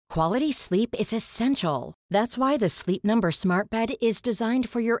Quality sleep is essential. That's why the Sleep Number Smart Bed is designed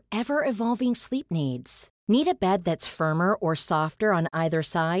for your ever-evolving sleep needs. Need a bed that's firmer or softer on either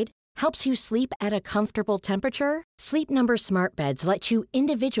side? Helps you sleep at a comfortable temperature? Sleep Number Smart Beds let you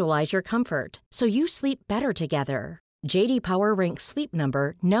individualize your comfort, so you sleep better together. J.D. Power ranks Sleep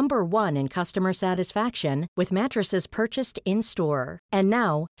Number number 1 in customer satisfaction with mattresses purchased in-store. And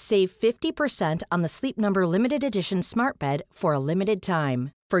now, save 50% on the Sleep Number Limited Edition Smart Bed for a limited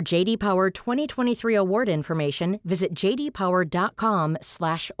time. For J.D. Power 2023 award information, visit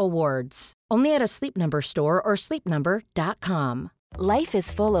jdpower.com/awards. Only at a Sleep Number store or sleepnumber.com. Life is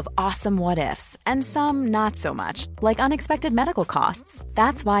full of awesome what-ifs, and some not so much, like unexpected medical costs.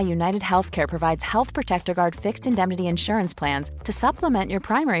 That's why United Healthcare provides Health Protector Guard fixed indemnity insurance plans to supplement your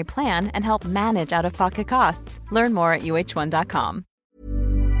primary plan and help manage out-of-pocket costs. Learn more at uh1.com.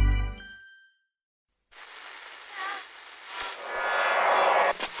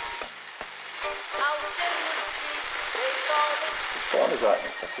 What phone is that?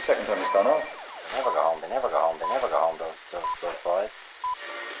 That's the second time it's gone off. They never go home, those boys.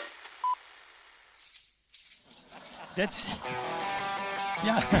 That's...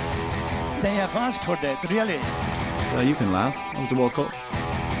 Yeah, they have asked for that, really. Well, you can laugh. It was the World Cup.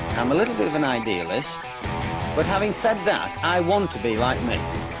 I'm a little bit of an idealist, but having said that, I want to be like me.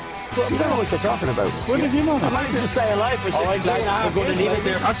 Well, you don't know what you're talking about. What did you know? I'd like to stay alive for 6 years. I'm going to leave it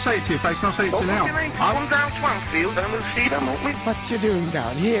there. I'd say it to your face, and I'll say it to you now. Come down Swansfield and we'll see them, won't we? What you doing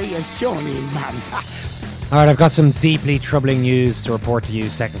down here, you shawny man? All right, I've got some deeply troubling news to report to you,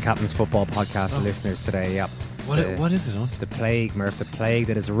 Second Captain's Football Podcast listeners today. Yep. What is it on? The plague, Murph, the plague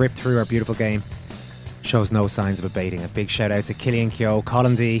that has ripped through our beautiful game shows no signs of abating. A big shout out to Killian Keogh,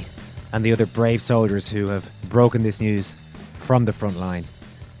 Colin D and the other brave soldiers who have broken this news from the front line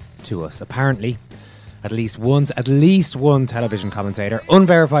to us. Apparently, at least one television commentator,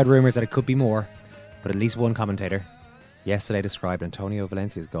 unverified rumours that it could be more, but at least one commentator yesterday described Antonio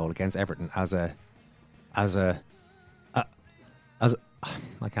Valencia's goal against Everton as a I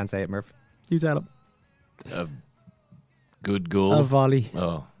can't say it, Murph. You tell him. A good goal. A volley.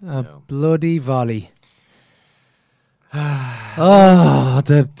 Oh, a bloody volley. How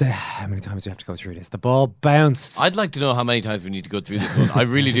many times do you have to go through this? The ball bounced. I'd like to know how many times we need to go through this one. I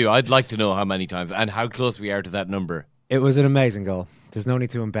really do. I'd like to know how many times and how close we are to that number. It was an amazing goal. There's no need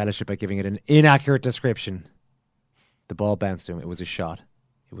to embellish it by giving it an inaccurate description. The ball bounced to him. It was a shot.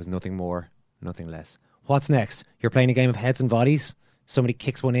 It was nothing more, nothing less. What's next? You're playing a game of heads and bodies. Somebody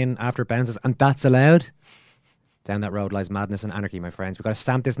kicks one in after it bounces, and that's allowed? Down that road lies madness and anarchy, my friends. We've got to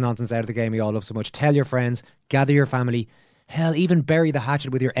stamp this nonsense out of the game we all love so much. Tell your friends, gather your family, hell, even bury the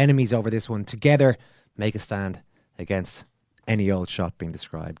hatchet with your enemies over this one. Together, make a stand against any old shot being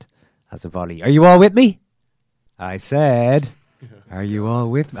described as a volley. Are you all with me? I said, are you all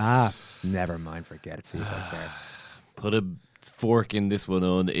with me? Never mind, forget it. See if I care. Put a fork in this one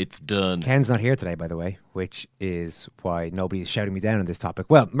on, it's done. Ken's not here today, by the way, which is why nobody is shouting me down on this topic.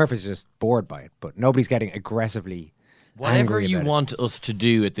 Well, Murphy's just bored by it, but nobody's getting aggressively whatever angry you about want us to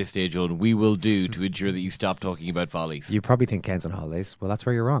do at this stage, Owen, we will do to ensure that you stop talking about volleys. You probably think Ken's on holidays. Well, that's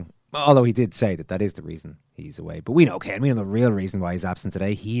where you're wrong. Although he did say that is the reason he's away. But we know Ken. We know the real reason why he's absent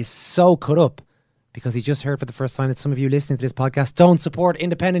today. He is so cut up because he just heard for the first time that some of you listening to this podcast don't support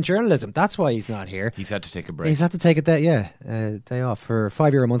independent journalism. That's why he's not here. He's had to take a break. He's had to take a day off for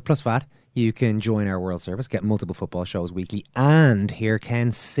 €5 a month plus VAT. You can join our World Service, get multiple football shows weekly, and hear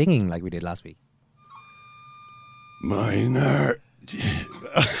Ken singing like we did last week. Minor.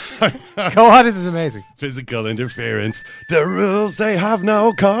 Go on, this is amazing. Physical interference. The rules, they have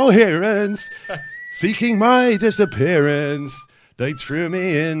no coherence. Seeking my disappearance. They threw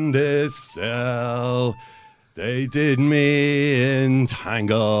me in this cell. They did me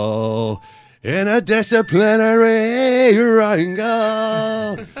entangle in a disciplinary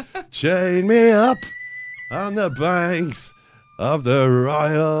wrangle. Chain me up on the banks of the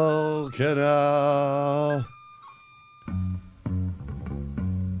Royal Canal.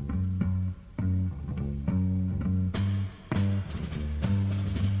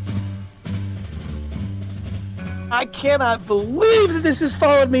 I cannot believe that this has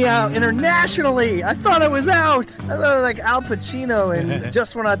followed me out internationally. I thought I was out. I thought I was like Al Pacino, and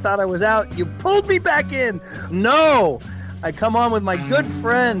just when I thought I was out, you pulled me back in. No, I come on with my good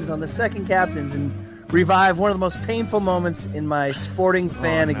friends on the Second Captains and revive one of the most painful moments in my sporting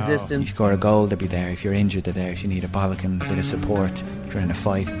fan existence. You score a goal, they'll be there. If you're injured, they're there. If you need a bollocking, a bit of support. If you're in a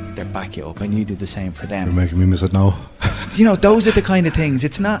fight, they'll back you up, and you do the same for them. You're making me miss it now. You know, those are the kind of things.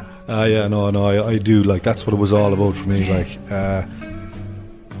 It's not... I do. Like, that's what it was all about for me. Yeah. Like,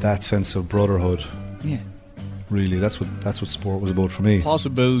 that sense of brotherhood. Yeah. Really, that's what sport was about for me.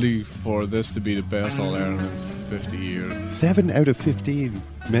 Possibility for this to be the best All-Ireland in 50 years. 7 out of 15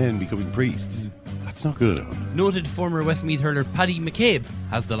 men becoming priests. That's not good enough. Noted former Westmeath hurler Paddy McCabe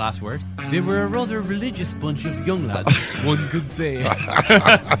has the last word. They were a rather religious bunch of young lads, one could say.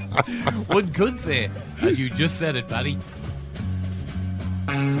 One could say. And you just said it, Paddy.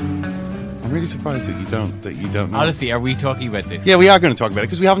 I'm really surprised that you don't know. Honestly, are we talking about this? Yeah, we are going to talk about it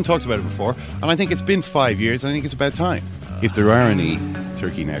because we haven't talked about it before, and I think it's been 5 years. And I think it's about time. If there are any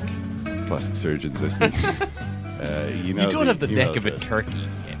turkey neck plastic surgeons listening, you don't have the neck of a turkey.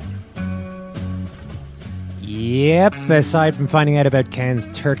 Yep, aside from finding out about Ken's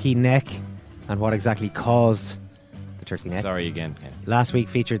turkey neck and what exactly caused the turkey neck. Sorry again, Ken. Last week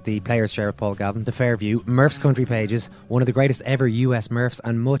featured the Players' Share with Paul Galvin, the Fairview, Murph's Country Pages, one of the greatest ever US Murphs,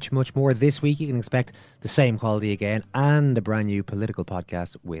 and much, much more. This week you can expect the same quality again, and a brand new political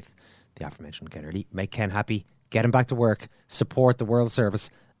podcast with the aforementioned Ken Early. Make Ken happy, get him back to work, support the World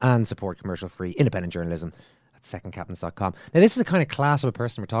Service, and support commercial-free independent journalism. Secondcaptains.com. Now, this is the kind of class of a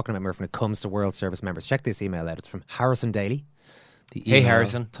person we're talking about, Murph, when it comes to World Service members. Check this email out. It's from Harrison Daly. The email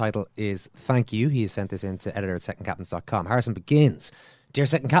Harrison. title is Thank You. He has sent this in to editor@secondcaptains.com. Harrison begins. Dear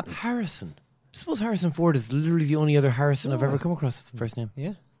Second Captains. Harrison. I suppose Harrison Ford is literally the only other Harrison I've ever come across. The first name.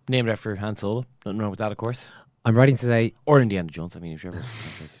 Yeah. Named after Han Solo. Nothing wrong with that, of course. I'm writing today. Or Indiana Jones. I mean, if you ever.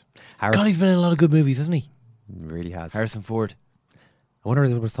 Harrison. God, he's been in a lot of good movies, hasn't he? He really has. Harrison Ford. I wonder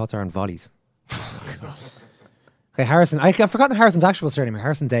what his thoughts are on volleys. Okay, Harrison. I've forgotten Harrison's actual surname.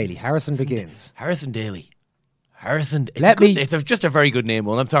 Harrison Daly. Harrison begins. Harrison Daly. Harrison. It's just a very good name,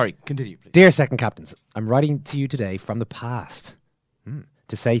 one. I'm sorry. Continue, please. Dear Second Captains, I'm writing to you today from the past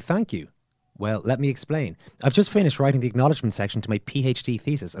to say thank you. Well, let me explain. I've just finished writing the acknowledgement section to my PhD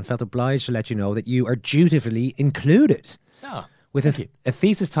thesis and felt obliged to let you know that you are dutifully included. Oh, with a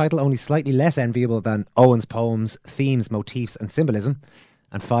thesis title only slightly less enviable than Owen's poems, themes, motifs and symbolism,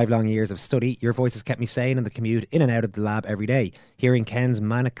 and 5 long years of study, your voice has kept me sane in the commute in and out of the lab every day. Hearing Ken's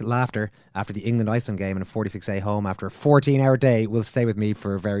manic laughter after the England-Iceland game and a 46A home after a 14-hour day will stay with me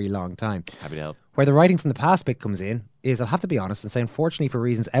for a very long time. Happy to help. Where the writing from the past bit comes in is, I'll have to be honest and say, unfortunately for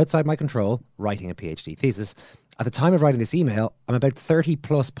reasons outside my control, writing a PhD thesis, at the time of writing this email, I'm about 30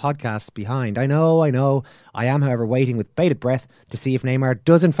 plus podcasts behind. I know. I am, however, waiting with bated breath to see if Neymar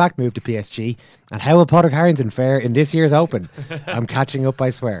does in fact move to PSG, and how will Padraig Harrington fare in this year's Open. I'm catching up, I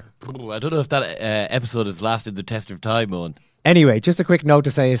swear. I don't know if that episode has lasted the test of time, Owen. Anyway, just a quick note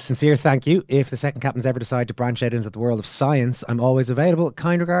to say a sincere thank you. If the Second Captains ever decide to branch out into the world of science, I'm always available.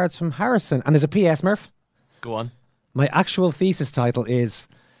 Kind regards from Harrison. And there's a PS, Murph. Go on. My actual thesis title is...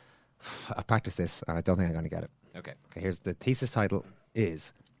 I've practiced this and I don't think I'm going to get it. Okay, here's the thesis title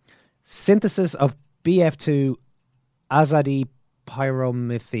is Synthesis of BF2 azadi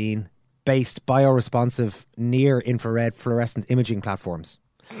pyromethane based bioresponsive near-infrared fluorescent imaging platforms.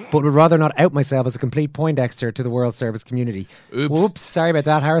 But would rather not out myself as a complete Poindexter to the World Service community. Oops, sorry about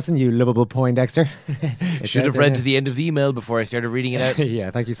that, Harrison, you lovable Poindexter. Should have read to the end of the email before I started reading it out.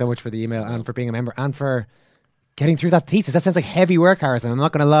 Yeah, thank you so much for the email and for being a member and for getting through that thesis. That sounds like heavy work, Harrison. I'm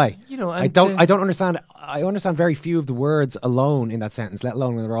not going to lie. I don't understand. I understand very few of the words alone in that sentence, let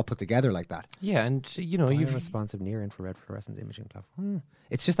alone when they're all put together like that. Yeah, and you've responsive near-infrared fluorescent imaging platform.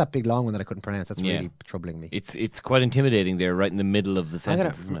 It's just that big long one that I couldn't pronounce. That's really troubling me. It's quite intimidating there, right in the middle of the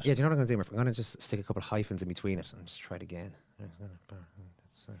sentence, isn't it? Yeah, do you know what I'm going to do, Murph? I'm going to just stick a couple of hyphens in between it and just try it again. What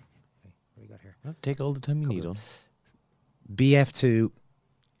do we got here? Well, take all the time you need on. BF2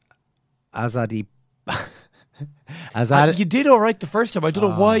 azadi. You did all right the first time. I don't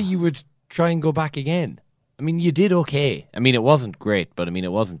know why you would try and go back again. I mean, you did okay. I mean, it wasn't great, but I mean,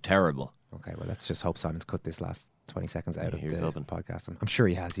 it wasn't terrible. Okay, well, let's just hope Simon's cut this last 20 seconds out of the open. podcast. I'm sure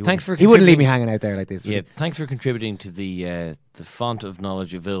he has. He wouldn't leave me hanging out there like this. Yeah, thanks for contributing to the font of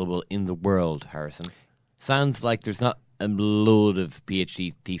knowledge available in the world, Harrison. Sounds like there's not a load of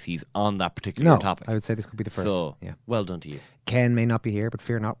PhD theses on that particular topic. I would say this could be the first. So, yeah. Well done to you. Ken may not be here, but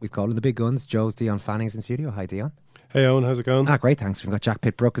fear not. We've called in the big guns. Joe's Dion Fanning's in studio. Hi, Dion. Hey, Owen. How's it going? Great, thanks. We've got Jack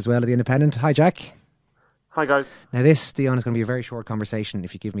Pitt-Brook as well at The Independent. Hi, Jack. Hi, guys. Now, this, Dion, is going to be a very short conversation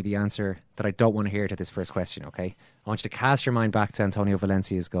if you give me the answer that I don't want to hear to this first question, okay? I want you to cast your mind back to Antonio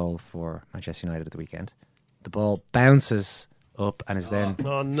Valencia's goal for Manchester United at the weekend. The ball bounces up and is then...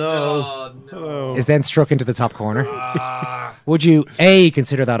 is then struck into the top corner. Would you, A,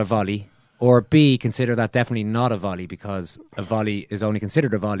 consider that a volley, or B, consider that definitely not a volley, because a volley is only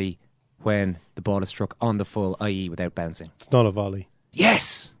considered a volley when the ball is struck on the full, i.e. without bouncing? It's not a volley.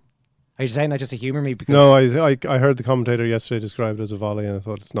 Yes! Are you saying that just to humour me? Because No, I heard the commentator yesterday describe it as a volley, and I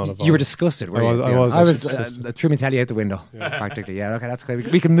thought it's not a volley. You were disgusted, were you? I was threw my telly out the window, practically. Yeah, okay, that's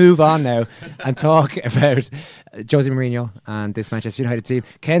great. We can move on now and talk about Jose Mourinho and this Manchester United team.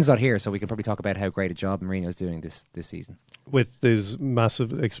 Ken's not here, so we can probably talk about how great a job Mourinho's doing this season. With this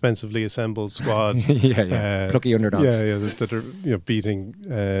massive, expensively assembled squad. Plucky underdogs. That are beating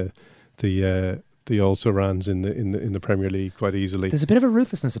the also-rans in the Premier League quite easily. There's a bit of a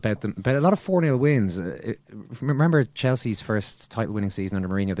ruthlessness about them, about a lot of 4-0 wins. Remember Chelsea's first title-winning season under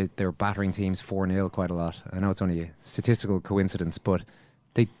Mourinho? They were battering teams 4-0 quite a lot. I know it's only a statistical coincidence, but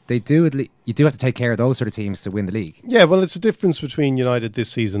they do. You do have to take care of those sort of teams to win the league. Yeah, well, it's a difference between United this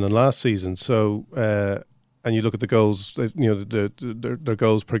season and last season. So, and you look at the goals, their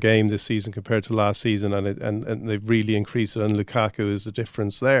goals per game this season compared to last season, and they've really increased it. And Lukaku is the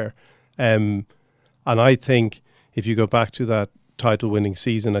difference there. And I think if you go back to that title-winning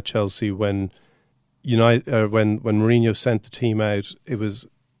season at Chelsea when Mourinho sent the team out,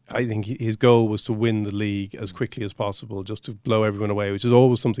 I think his goal was to win the league as quickly as possible, just to blow everyone away, which is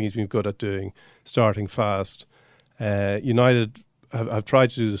always something he's been good at doing, starting fast. United have tried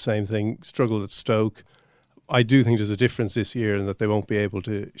to do the same thing, struggled at Stoke. I do think there's a difference this year in that they won't be able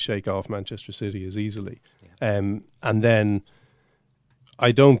to shake off Manchester City as easily. And then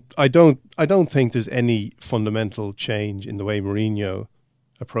I don't think there's any fundamental change in the way Mourinho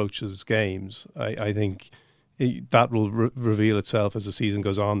approaches games. I think that will reveal itself as the season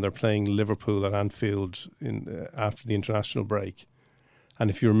goes on. They're playing Liverpool at Anfield after the international break.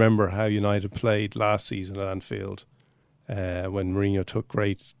 And if you remember how United played last season at Anfield, when Mourinho took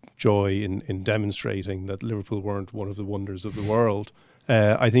great joy in demonstrating that Liverpool weren't one of the wonders of the world,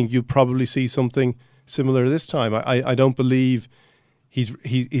 I think you'll probably see something similar this time. I don't believe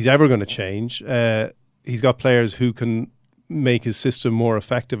he's ever going to change. He's got players who can make his system more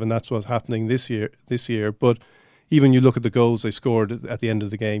effective, and that's what's happening this year. But even you look at the goals they scored at the end of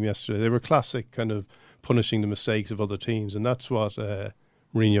the game yesterday, they were classic kind of punishing the mistakes of other teams, and that's what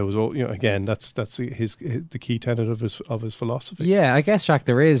Mourinho was. Again, that's the key tenet of his philosophy. Yeah, I guess, Jack,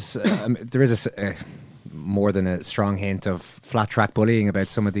 there is a more than a strong hint of flat track bullying about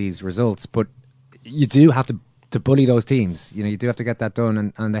some of these results, but you do have to bully those teams. You do have to get that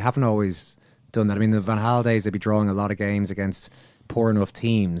done, and they haven't always done that. I mean, the Van Gaal days, they'd be drawing a lot of games against poor enough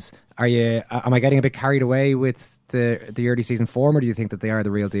teams. Am I getting a bit carried away with the early season form, or do you think that they are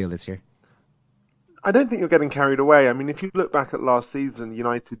the real deal this year? I don't think you're getting carried away. I mean, if you look back at last season,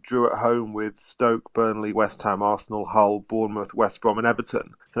 United drew at home with Stoke, Burnley, West Ham, Arsenal, Hull, Bournemouth, West Brom and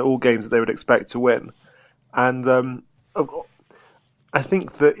Everton. They're all games that they would expect to win. And I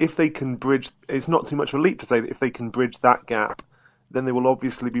think that if they can bridge, it's not too much of a leap to say that if they can bridge that gap, then they will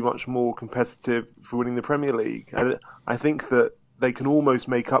obviously be much more competitive for winning the Premier League. And I think that they can almost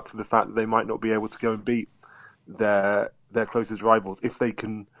make up for the fact that they might not be able to go and beat their closest rivals if they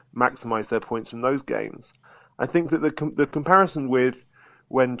can maximise their points from those games. I think that the comparison with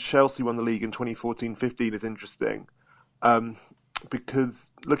when Chelsea won the league in 2014-15 is interesting,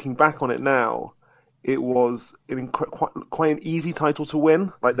 because looking back on it now, it was quite an easy title to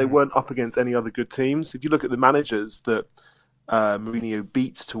win. Like, they weren't up against any other good teams. If you look at the managers that Mourinho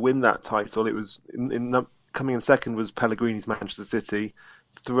beat to win that title, it was coming in second was Pellegrini's Manchester City,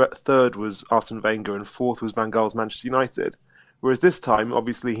 third was Arsene Wenger, and fourth was Van Gaal's Manchester United. Whereas this time,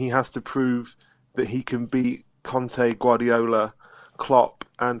 obviously, he has to prove that he can beat Conte, Guardiola, Klopp,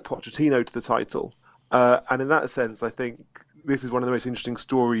 and Pochettino to the title. And in that sense, I think this is one of the most interesting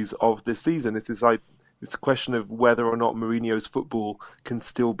stories of this season. It's a question of whether or not Mourinho's football can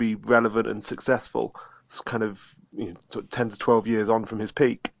still be relevant and successful. It's kind of, sort of 10 to 12 years on from his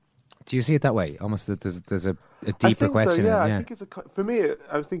peak. Do you see it that way? Almost that there's a deeper question. So, yeah, I think for me,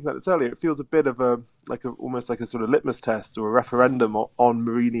 I was thinking about this earlier. It feels a bit of almost like a sort of litmus test or a referendum on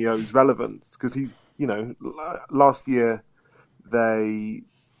Mourinho's relevance, because last year they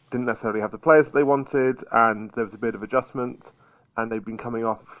didn't necessarily have the players that they wanted, and there was a bit of adjustment, and they've been coming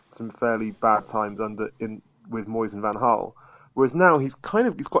off some fairly bad times with Moyes and Van Gaal. Whereas now he's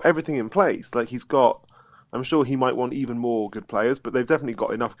got everything in place. Like, I'm sure he might want even more good players, but they've definitely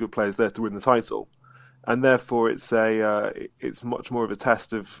got enough good players there to win the title, and therefore it's much more of a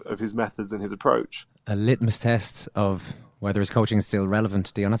test of his methods and his approach. A litmus test of whether his coaching is still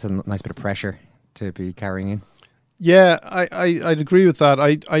relevant. Dion, that's a nice bit of pressure to be carrying in. Yeah, I'd agree with that.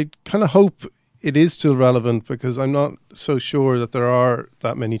 I kind of hope it is still relevant, because I'm not so sure that there are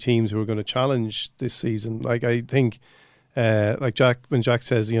that many teams who are going to challenge this season. Like, I think, when Jack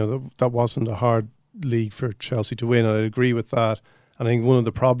says, that wasn't a hard league for Chelsea to win, and I agree with that. And I think one of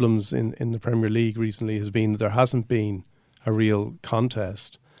the problems in the Premier League recently has been that there hasn't been a real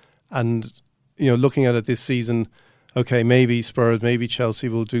contest. And looking at it this season, okay, maybe Spurs, maybe Chelsea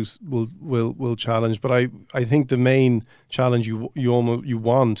will challenge, but I think the main challenge you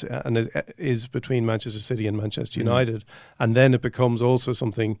want and it is between Manchester City and Manchester United, and then it becomes also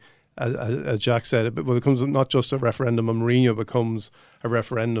something, as Jack said, it becomes not just a referendum on Mourinho, it becomes a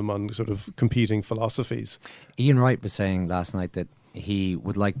referendum on sort of competing philosophies. Ian Wright was saying last night that he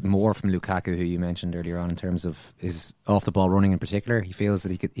would like more from Lukaku, who you mentioned earlier on, in terms of his off the ball running in particular. He feels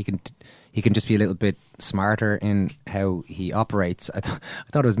that he can just be a little bit smarter in how he operates. I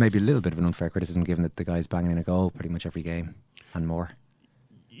thought it was maybe a little bit of an unfair criticism, given that the guy's banging in a goal pretty much every game and more.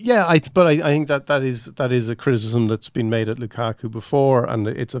 Yeah, I think that is a criticism that's been made at Lukaku before, and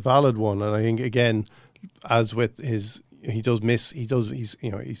it's a valid one. And I think, again, as with he's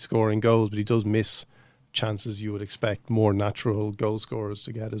scoring goals, but he does miss chances you would expect more natural goal scorers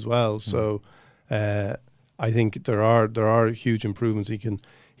to get as well. So I think there are huge improvements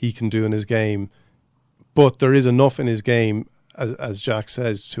he can do in his game, but there is enough in his game, as Jack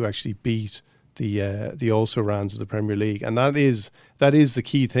says, to actually beat the also-rans of the Premier League, and that is the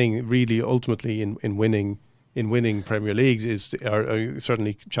key thing, really, ultimately in winning Premier Leagues are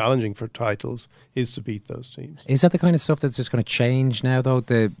certainly challenging for titles, is to beat those teams. Is that the kind of stuff that's just going to change now, though?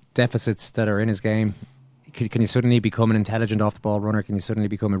 The deficits that are in his game. Can you suddenly become an intelligent off-the-ball runner? Can you suddenly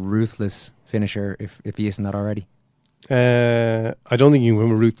become a ruthless finisher if he isn't that already? I don't think you can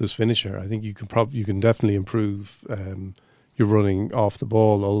become a ruthless finisher. I think you can definitely improve your running off the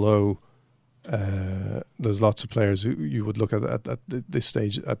ball, although there's lots of players who you would look at that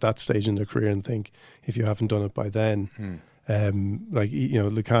stage in their career and think, if you haven't done it by then,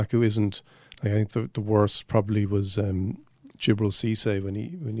 Lukaku isn't. I think the worst probably was Djibril Cissé when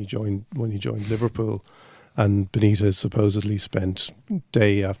he joined Liverpool, and Benitez supposedly spent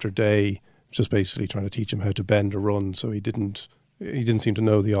day after day just basically trying to teach him how to bend or run. So he didn't seem to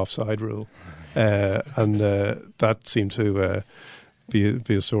know the offside rule, and that seemed to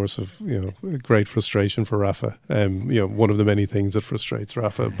be a source of great frustration for Rafa. One of the many things that frustrates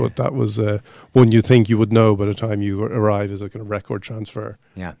Rafa, but that was one you think you would know by the time you arrive as a kind of record transfer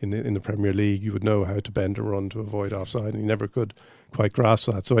in the Premier League. You would know how to bend or run to avoid offside, and he never could quite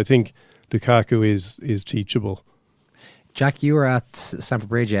grasp that. So I think Lukaku is teachable. Jack, you were at Stamford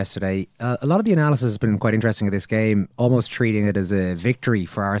Bridge yesterday. A lot of the analysis has been quite interesting of this game, almost treating it as a victory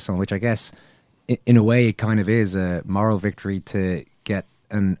for Arsenal, which I guess in a way it kind of is a moral victory to get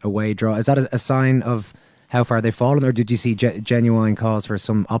an away draw. Is that a sign of how far they've fallen, or did you see genuine cause for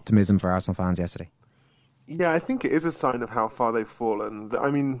some optimism for Arsenal fans yesterday? Yeah, I think it is a sign of how far they've fallen. I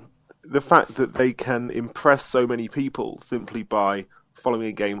mean, the fact that they can impress so many people simply by following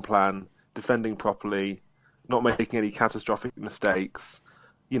a game plan, defending properly, not making any catastrophic mistakes,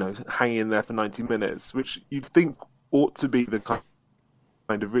 hanging in there for 90 minutes, which you'd think ought to be the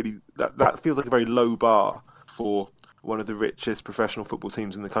kind of really, that feels like a very low bar for one of the richest professional football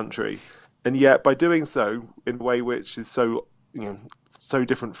teams in the country. And yet, by doing so in a way which is so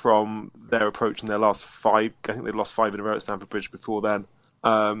different from their approach in their last 5, I think they've lost 5 in a row at Stamford Bridge before then,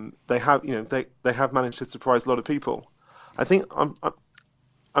 they have managed to surprise a lot of people. I think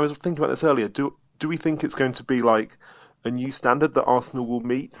I was thinking about this earlier. Do we think it's going to be like a new standard that Arsenal will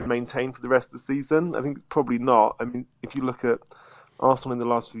meet and maintain for the rest of the season? I think probably not. I mean, if you look at Arsenal in the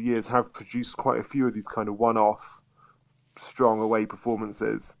last few years, have produced quite a few of these kind of one-off, strong away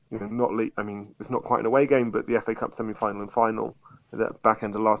performances. It's not quite an away game, but the FA Cup semi-final and final, that back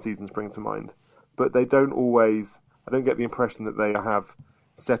end of last season spring to mind. But they don't always. I don't get the impression that they have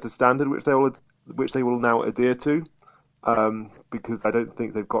set a standard which they will now adhere to. Because I don't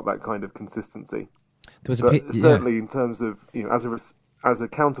think they've got that kind of consistency. Certainly, in terms of as a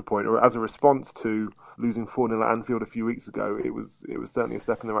counterpoint or as a response to losing 4-0 at Anfield a few weeks ago, it was certainly a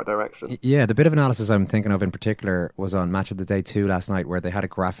step in the right direction. Yeah, the bit of analysis I'm thinking of in particular was on Match of the Day 2 last night, where they had a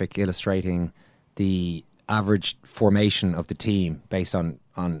graphic illustrating the average formation of the team based on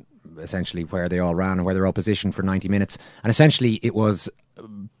essentially where they all ran and where they're all positioned for 90 minutes. And essentially it was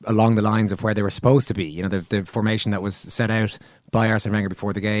along the lines of where they were supposed to be. The formation that was set out by Arsene Wenger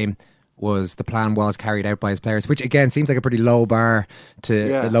before the game the plan was carried out by his players, which again seems like a pretty low bar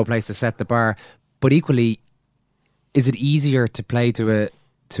a low place to set the bar. But equally, is it easier to play to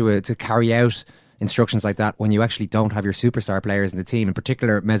carry out instructions like that when you actually don't have your superstar players in the team, in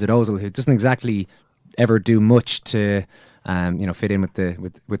particular Mesut Ozil, who doesn't exactly ever do much to fit in with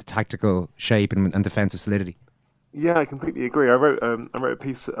the tactical shape and defensive solidity? Yeah, I completely agree. I wrote a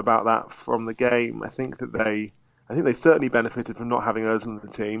piece about that from the game. I think they certainly benefited from not having Ozil in the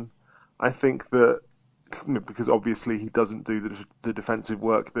team. I think that because obviously he doesn't do the defensive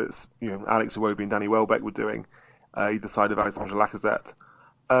work that's Alex Iwobi and Danny Welbeck were doing either side of Alexandre Lacazette.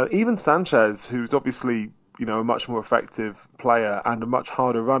 even Sanchez, who's obviously a much more effective player and a much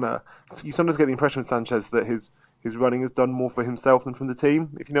harder runner, you sometimes get the impression with Sanchez that his running is done more for himself than from the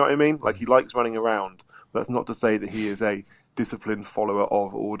team, if you know what I mean. Like, he likes running around. But that's not to say that he is a disciplined follower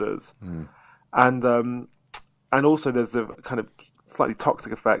of orders. And also there's a kind of slightly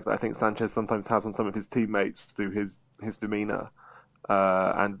toxic effect that I think Sanchez sometimes has on some of his teammates through his demeanour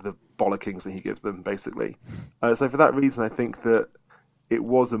and the bollockings that he gives them, basically. So for that reason, I think that it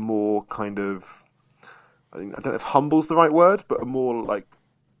was a more kind of, I don't know if humble's the right word, but a more like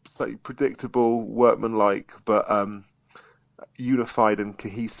slightly predictable, workmanlike, but unified and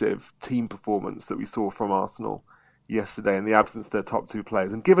cohesive team performance that we saw from Arsenal yesterday in the absence of their top two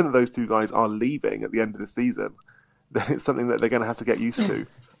players. And given that those two guys are leaving at the end of the season, then it's something that they're going to have to get used to.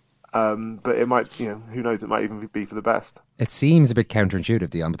 But it might, who knows, it might even be for the best. It seems a bit counterintuitive,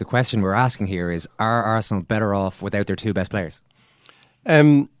 Dion, but the question we're asking here is, are Arsenal better off without their two best players?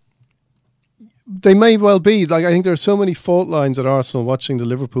 They may well be. Like, I think there are so many fault lines at Arsenal watching the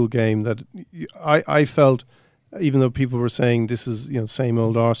Liverpool game that I felt, even though people were saying this is same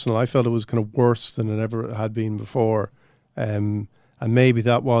old Arsenal, I felt it was kind of worse than it ever had been before. And maybe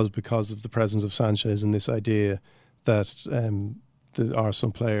that was because of the presence of Sanchez and this idea that the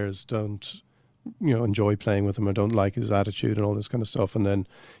Arsenal players don't enjoy playing with him or don't like his attitude and all this kind of stuff. And then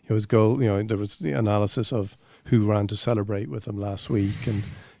his goal, there was the analysis of who ran to celebrate with him last week, and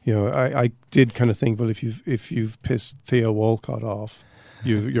I did kind of think, well, if you've pissed Theo Walcott off,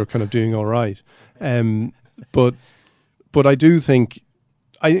 you're kind of doing all right. But I do think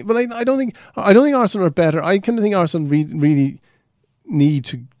I don't think Arsenal are better. I kind of think Arsenal really need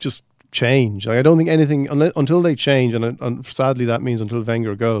to just change. Like, I don't think anything until they change, and sadly that means until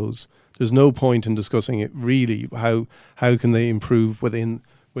Wenger goes. There's no point in discussing it really. How can they improve within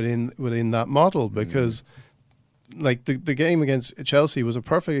that model? Because like the game against Chelsea was a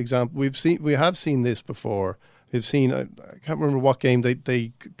perfect example. We have seen this before. We've seen, I can't remember what game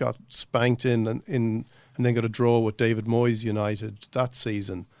they got spanked in and then got a draw with David Moyes United that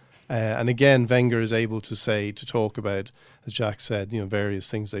season. And again, Wenger is able to talk about, as Jack said, various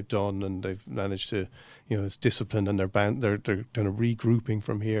things they've done, and they've managed to, it's disciplined, and they're kind of regrouping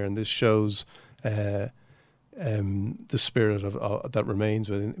from here, and this shows the spirit of that remains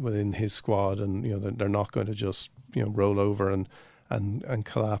within his squad, and they're not going to just roll over and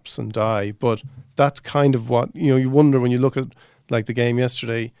collapse and die. But that's kind of what you wonder when you look at like the game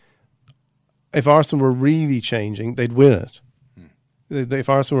yesterday. If Arsenal were really changing, they'd win it. If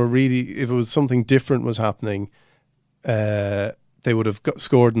Arsenal were if it was something different was happening, they would have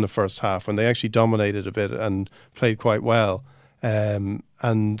scored in the first half when they actually dominated a bit and played quite well.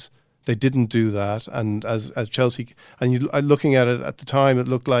 And they didn't do that. And as Chelsea, and looking at it at the time, it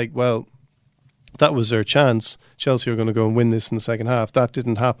looked like, well, that was their chance. Chelsea are going to go and win this in the second half. That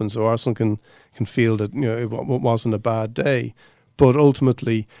didn't happen. So Arsenal can feel that it wasn't a bad day. But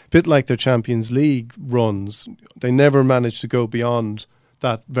ultimately, a bit like their Champions League runs, they never managed to go beyond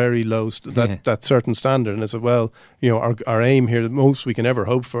that very low, that certain standard. And I said, well, our aim here, the most we can ever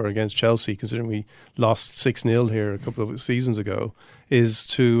hope for against Chelsea, considering we lost 6-0 here a couple of seasons ago, is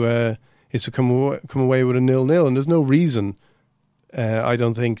to come away with a 0-0. And there's no reason, I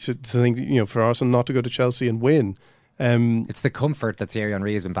don't think, to think for Arsenal not to go to Chelsea and win. It's the comfort that Thierry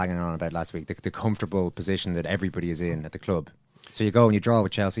Henry has been banging on about last week, the comfortable position that everybody is in at the club. So you go and you draw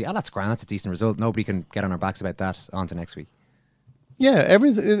with Chelsea. Oh, that's grand. That's a decent result. Nobody can get on our backs about that. On to next week. Yeah,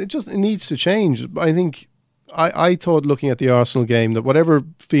 everything. It needs to change. I think I thought looking at the Arsenal game that whatever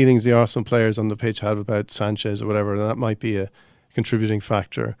feelings the Arsenal players on the pitch had about Sanchez or whatever, that might be a contributing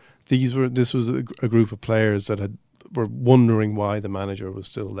factor. This was a group of players that were wondering why the manager was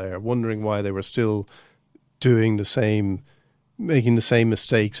still there, wondering why they were still making the same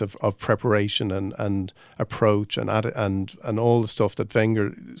mistakes of preparation and approach and all the stuff that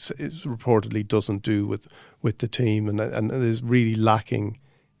Wenger reportedly doesn't do with the team, and is really lacking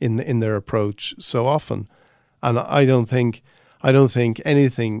in their approach so often. And I don't think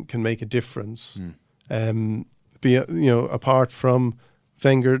anything can make a difference. Apart from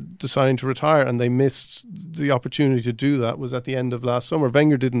Wenger deciding to retire, and they missed the opportunity to do that was at the end of last summer.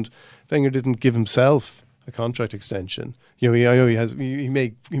 Wenger didn't give himself a contract extension. I know he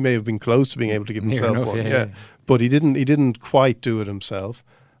may have been close to being able to give himself one, but he didn't quite do it himself,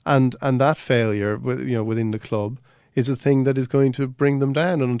 and that failure within the club is a thing that is going to bring them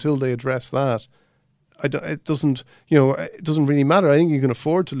down. And until they address that, it doesn't really matter. I think you can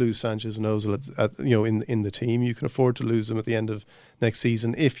afford to lose Sanchez and Ozil in the team. You can afford to lose them at the end of next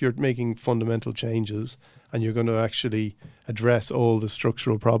season if you're making fundamental changes and you're going to actually address all the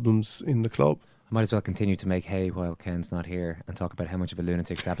structural problems in the club. I might as well continue to make hay while Ken's not here and talk about how much of a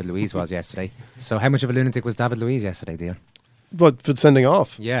lunatic David Luiz was yesterday. So how much of a lunatic was David Luiz yesterday, Dion? What, for sending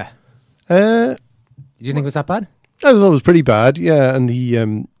off? Yeah. Do you think it was that bad? I thought it was pretty bad, yeah, and he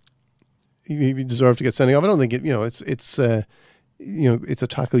deserved to get sending off. I don't think it. It's a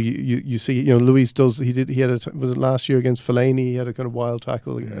tackle. You see, Luis does. He had was it last year against Fellaini? He had a kind of wild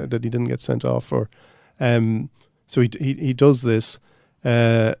tackle that he didn't get sent off for. So he does this.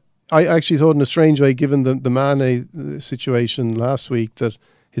 I actually thought, in a strange way, given the Mane situation last week, that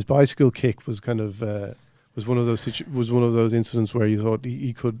his bicycle kick was kind of was one of those incidents where you thought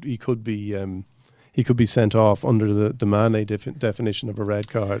he could be sent off under the Mane definition of a red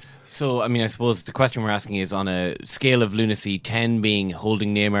card. So, I mean, I suppose the question we're asking is, on a scale of lunacy, 10 being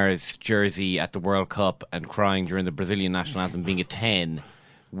holding Neymar's jersey at the World Cup and crying during the Brazilian national anthem being a 10,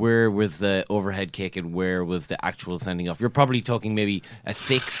 where was the overhead kick and where was the actual sending off? You're probably talking maybe a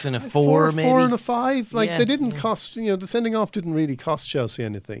 6 and a 4, maybe? 4 and a 5. They didn't cost, the sending off didn't really cost Chelsea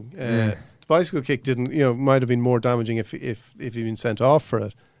anything. The bicycle kick didn't, might have been more damaging if he'd been sent off for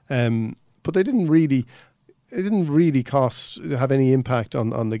it. But it didn't really have any impact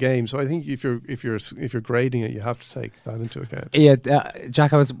on the game. So I think if you're grading it, you have to take that into account. Yeah,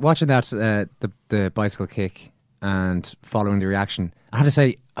 Jack, I was watching that the bicycle kick and following the reaction. I have to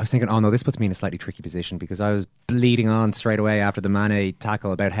say, I was thinking, oh no, this puts me in a slightly tricky position, because I was bleeding on straight away after the Mane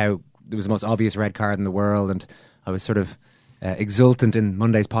tackle about how it was the most obvious red card in the world, and I was sort of exultant in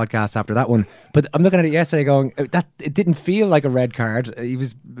Monday's podcast after that one. But I'm looking at it yesterday going, that it didn't feel like a red card. It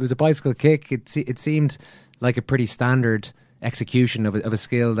was a bicycle kick. It seemed like a pretty standard execution of a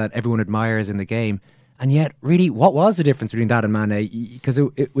skill that everyone admires in the game. And yet, really, what was the difference between that and Mane? Because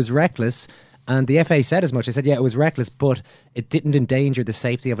it was reckless, and the FA said as much. They said, yeah, it was reckless, but it didn't endanger the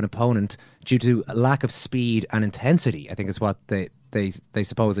safety of an opponent due to a lack of speed and intensity, I think is what they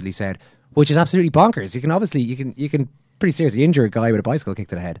supposedly said, which is absolutely bonkers. You can pretty seriously injure a guy with a bicycle kick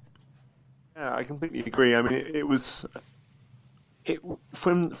to the head. Yeah, I completely agree. I mean, it was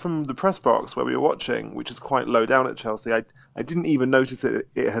from the press box where we were watching, which is quite low down at Chelsea. I didn't even notice it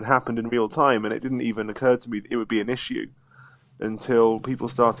had happened in real time, and it didn't even occur to me it would be an issue until people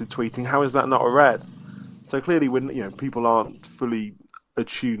started tweeting, "How is that not a red?" So clearly, when people aren't fully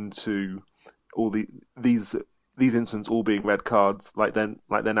attuned to all these incidents all being red cards like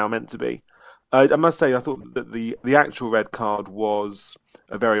they're now meant to be. I must say, I thought that the actual red card was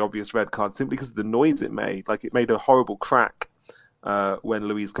a very obvious red card simply because of the noise it made. Like, it made a horrible crack when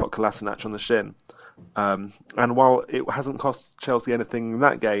Luiz got Kolasinac on the shin. And while it hasn't cost Chelsea anything in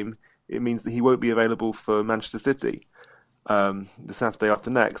that game, it means that he won't be available for Manchester City the Saturday after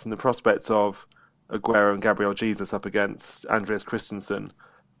next. And the prospects of Aguero and Gabriel Jesus up against Andreas Christensen,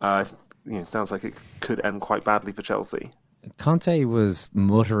 sounds like it could end quite badly for Chelsea. Conte was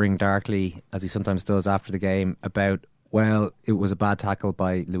muttering darkly, as he sometimes does after the game, about, well, it was a bad tackle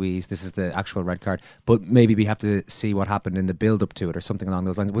by Luiz. This is the actual red card, but maybe we have to see what happened in the build-up to it, or something along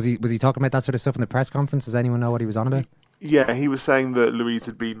those lines. Was he talking about that sort of stuff in the press conference? Does anyone know what he was on about? Yeah, he was saying that Luiz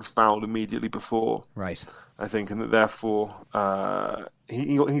had been fouled immediately before. Right. I think, and that therefore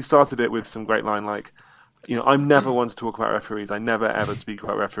he started it with some great line like, I'm never one to talk about referees. I never ever speak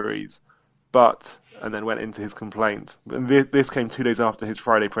about referees, but. And then went into his complaint. And this came 2 days after his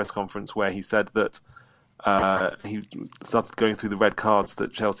Friday press conference, where he said that he started going through the red cards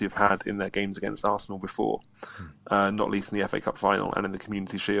that Chelsea have had in their games against Arsenal before, not least in the FA Cup final and in the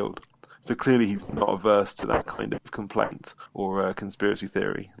Community Shield. So clearly he's not averse to that kind of complaint or conspiracy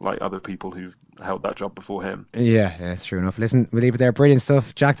theory, like other people who've held that job before him. Yeah, it's true enough. Listen, we'll leave it there. Brilliant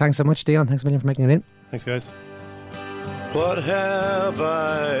stuff. Jack, thanks so much. Dion, thanks a million for making it in. Thanks, guys. What have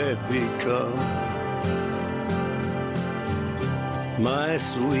I become? My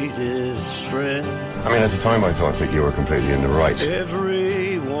sweetest friend. I mean, at the time I thought that you were completely in the right.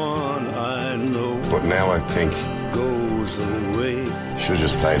 Everyone I know. But now I think goes away. Should have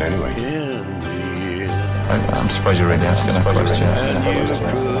just played anyway. In the end. I'm surprised you're really asking that question. And you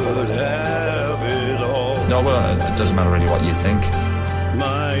could have it all. No, well, it doesn't matter really what you think.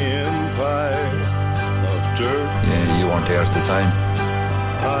 My empire of dirt. Yeah, you weren't there at the time.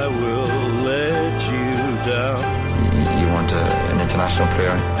 I will let you down. You weren't an international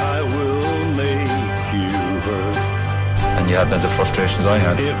player. I will make you hurt. And you hadn't had the frustrations I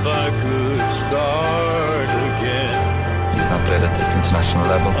had. If I could start again. You've not played at the international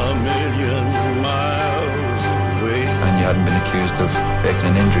level. A million miles away. And you hadn't been accused of faking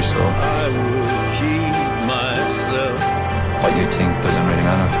an injury, so I would keep myself. What you think doesn't really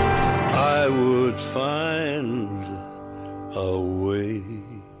matter. I would find a way.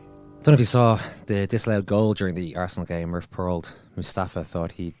 I don't know if you saw the disallowed goal during the Arsenal game. Murph Pearl Mustafa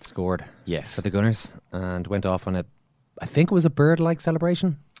thought he'd scored Yes. for the Gunners and went off on I think it was a bird-like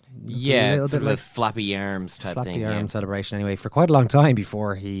celebration. Yeah, a little sort bit of like a flappy arms type flappy thing. arm celebration anyway, for quite a long time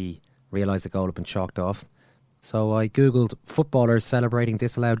before he realised the goal had been chalked off. So I googled footballers celebrating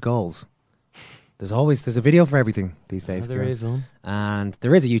disallowed goals. There's a video for everything these days. There is, and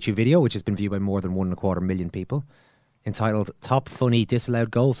there is a YouTube video which has been viewed by more than 1.25 million people, entitled "Top Funny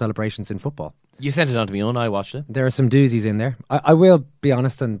Disallowed Goal Celebrations in Football." You sent it on to me, I watched it. There are some doozies in there. I will be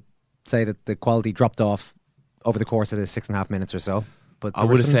honest and say that the quality dropped off over the course of the 6.5 minutes or so. But there I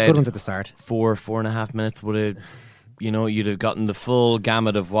were would have some said good ones at the start. 4.5 minutes would have, you'd have gotten the full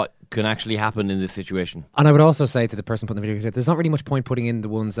gamut of what can actually happen in this situation. And I would also say to the person putting the video, there's not really much point putting in the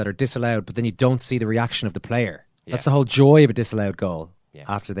ones that are disallowed, but then you don't see the reaction of the player. Yeah. That's the whole joy of a disallowed goal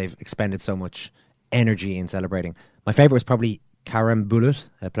after they've expended so much energy in celebrating. My favourite was probably Karam Bullet,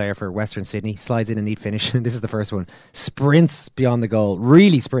 a player for Western Sydney. Slides in a neat finish. This is the first one. Sprints beyond the goal.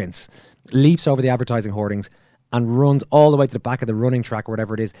 Really sprints. Leaps over the advertising hoardings and runs all the way to the back of the running track or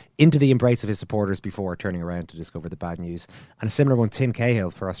whatever it is, into the embrace of his supporters before turning around to discover the bad news. And a similar one, Tim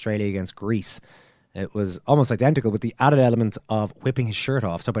Cahill for Australia against Greece. It was almost identical with the added element of whipping his shirt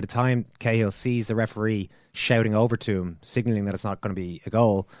off. So by the time Cahill sees the referee shouting over to him, signalling that it's not going to be a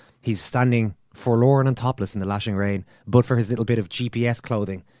goal, he's standing forlorn and topless in the lashing rain, but for his little bit of GPS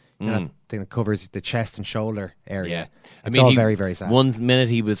clothing. That thing that covers the chest and shoulder area. Yeah. It's all very, very sad. One minute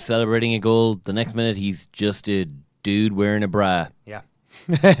he was celebrating a goal, the next minute he's just a dude wearing a bra. Yeah.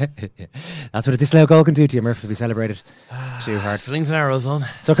 That's what a disallowed goal can do to you, Murph, if you celebrate it too hard. Slings and arrows on.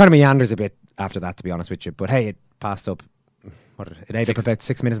 So it kind of meanders a bit after that, to be honest with you. But hey, it passed up. It ate up about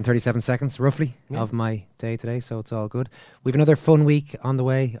 6 minutes and 37 seconds, roughly, of my day today, so it's all good. We have another fun week on the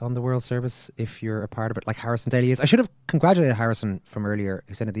way on the World Service, if you're a part of it, like Harrison Daly is. I should have congratulated Harrison from earlier,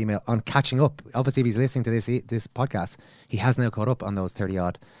 who sent an email, on catching up. Obviously, if he's listening to this podcast, he has now caught up on those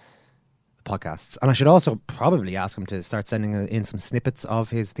 30-odd podcasts. And I should also probably ask him to start sending in some snippets of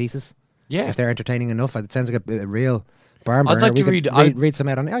his thesis. Yeah. If they're entertaining enough. It sounds like a real barn burner. I'd like to read some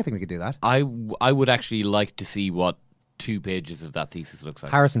out on it. I think we could do that. I would actually like to see what 2 pages of that thesis looks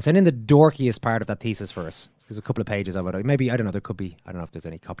like. Harrison, send in the dorkiest part of that thesis for us. There's a couple of pages of it. Maybe, I don't know, there could be, I don't know if there's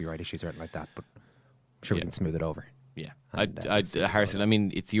any copyright issues or anything like that, but I'm sure we can smooth it over. Yeah. Harrison, I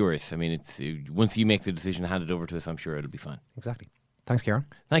mean, it's yours. I mean, it's once you make the decision, hand it over to us, I'm sure it'll be fine. Exactly. Thanks, Kieran.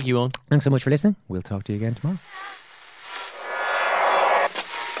 Thank you, Owen. Thanks so much for listening. We'll talk to you again tomorrow.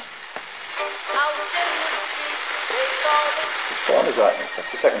 What fun is that?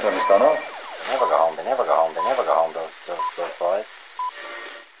 That's the second time it's gone off. They never go home, they never go home, they never go home, those boys.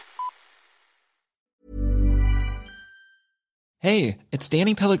 Hey, it's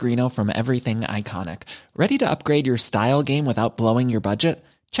Danny Pellegrino from Everything Iconic. Ready to upgrade your style game without blowing your budget?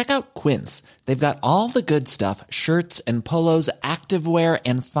 Check out Quince. They've got all the good stuff, shirts and polos, activewear,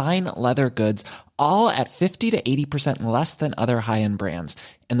 and fine leather goods, all at 50 to 80% less than other high-end brands.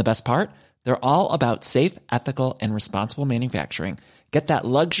 And the best part? They're all about safe, ethical, and responsible manufacturing. Get that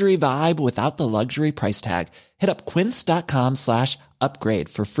luxury vibe without the luxury price tag. Hit up quince.com/upgrade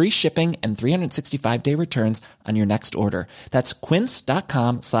for free shipping and 365-day returns on your next order. That's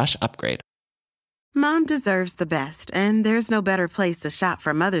quince.com/upgrade. Mom deserves the best, and there's no better place to shop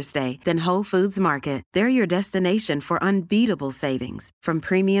for Mother's Day than Whole Foods Market. They're your destination for unbeatable savings, from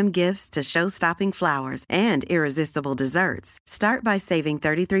premium gifts to show-stopping flowers and irresistible desserts. Start by saving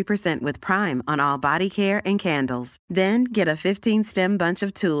 33% with Prime on all body care and candles. Then get a 15-stem bunch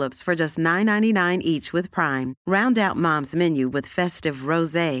of tulips for just $9.99 each with Prime. Round out Mom's menu with festive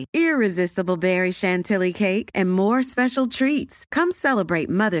rosé, irresistible berry chantilly cake, and more special treats. Come celebrate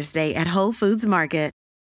Mother's Day at Whole Foods Market.